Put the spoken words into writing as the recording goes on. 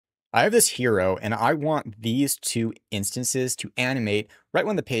I have this hero and I want these two instances to animate right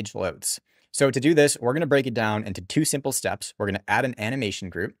when the page loads. So to do this, we're going to break it down into two simple steps. We're going to add an animation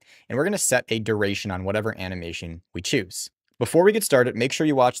group and we're going to set a duration on whatever animation we choose. Before we get started, make sure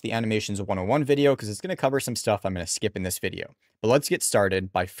you watch the Animations 101 video because it's going to cover some stuff I'm going to skip in this video. But let's get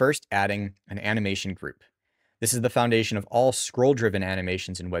started by first adding an animation group. This is the foundation of all scroll-driven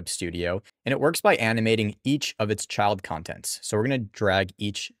animations in Webstudio, and it works by animating each of its child contents. So we're going to drag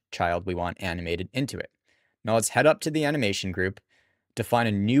each child we want animated into it. Now let's head up to the animation group, define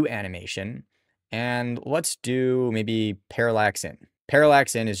a new animation, and let's do maybe Parallax In.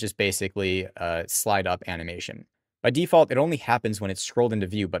 Parallax In is just basically a slide up animation. By default, it only happens when it's scrolled into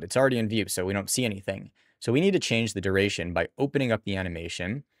view, but it's already in view, so we don't see anything. So we need to change the duration by opening up the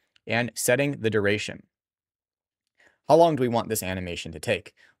animation and setting the duration. How long do we want this animation to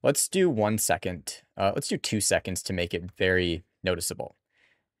take? Let's do 1 second. Let's do 2 seconds to make it very noticeable.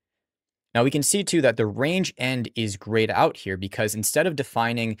 Now we can see too that the range end is grayed out here because instead of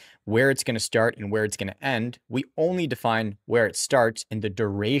defining where it's going to start and where it's going to end, we only define where it starts and the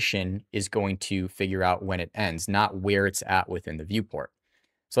duration is going to figure out when it ends, not where it's at within the viewport.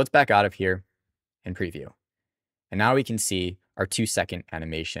 So let's back out of here and preview. And now we can see our 2 second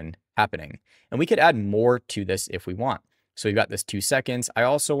animation happening. And we could add more to this if we want. So we've got this 2 seconds. I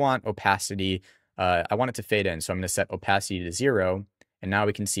also want opacity. I want it to fade in. So I'm going to set opacity to 0. And now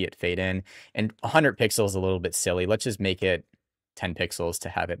we can see it fade in. And 100 pixels is a little bit silly. Let's just make it 10 pixels to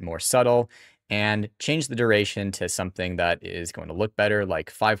have it more subtle and change the duration to something that is going to look better, like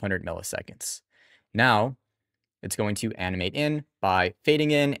 500 milliseconds. Now it's going to animate in by fading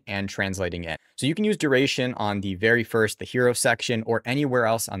in and translating in. So you can use duration on the very first, the hero section, or anywhere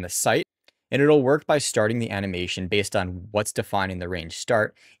else on the site. And it'll work by starting the animation based on what's defined in the range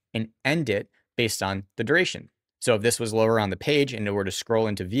start and end it based on the duration. So if this was lower on the page and it were to scroll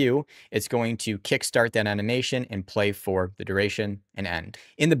into view, it's going to kickstart that animation and play for the duration and end.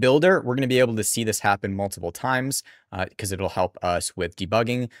 In the builder, we're going to be able to see this happen multiple times because it'll help us with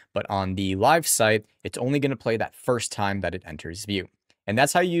debugging. But on the live site, it's only going to play that first time that it enters view. And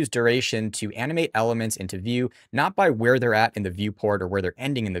that's how you use duration to animate elements into view, not by where they're at in the viewport or where they're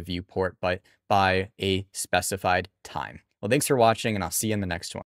ending in the viewport, but by a specified time. Well, thanks for watching, and I'll see you in the next one.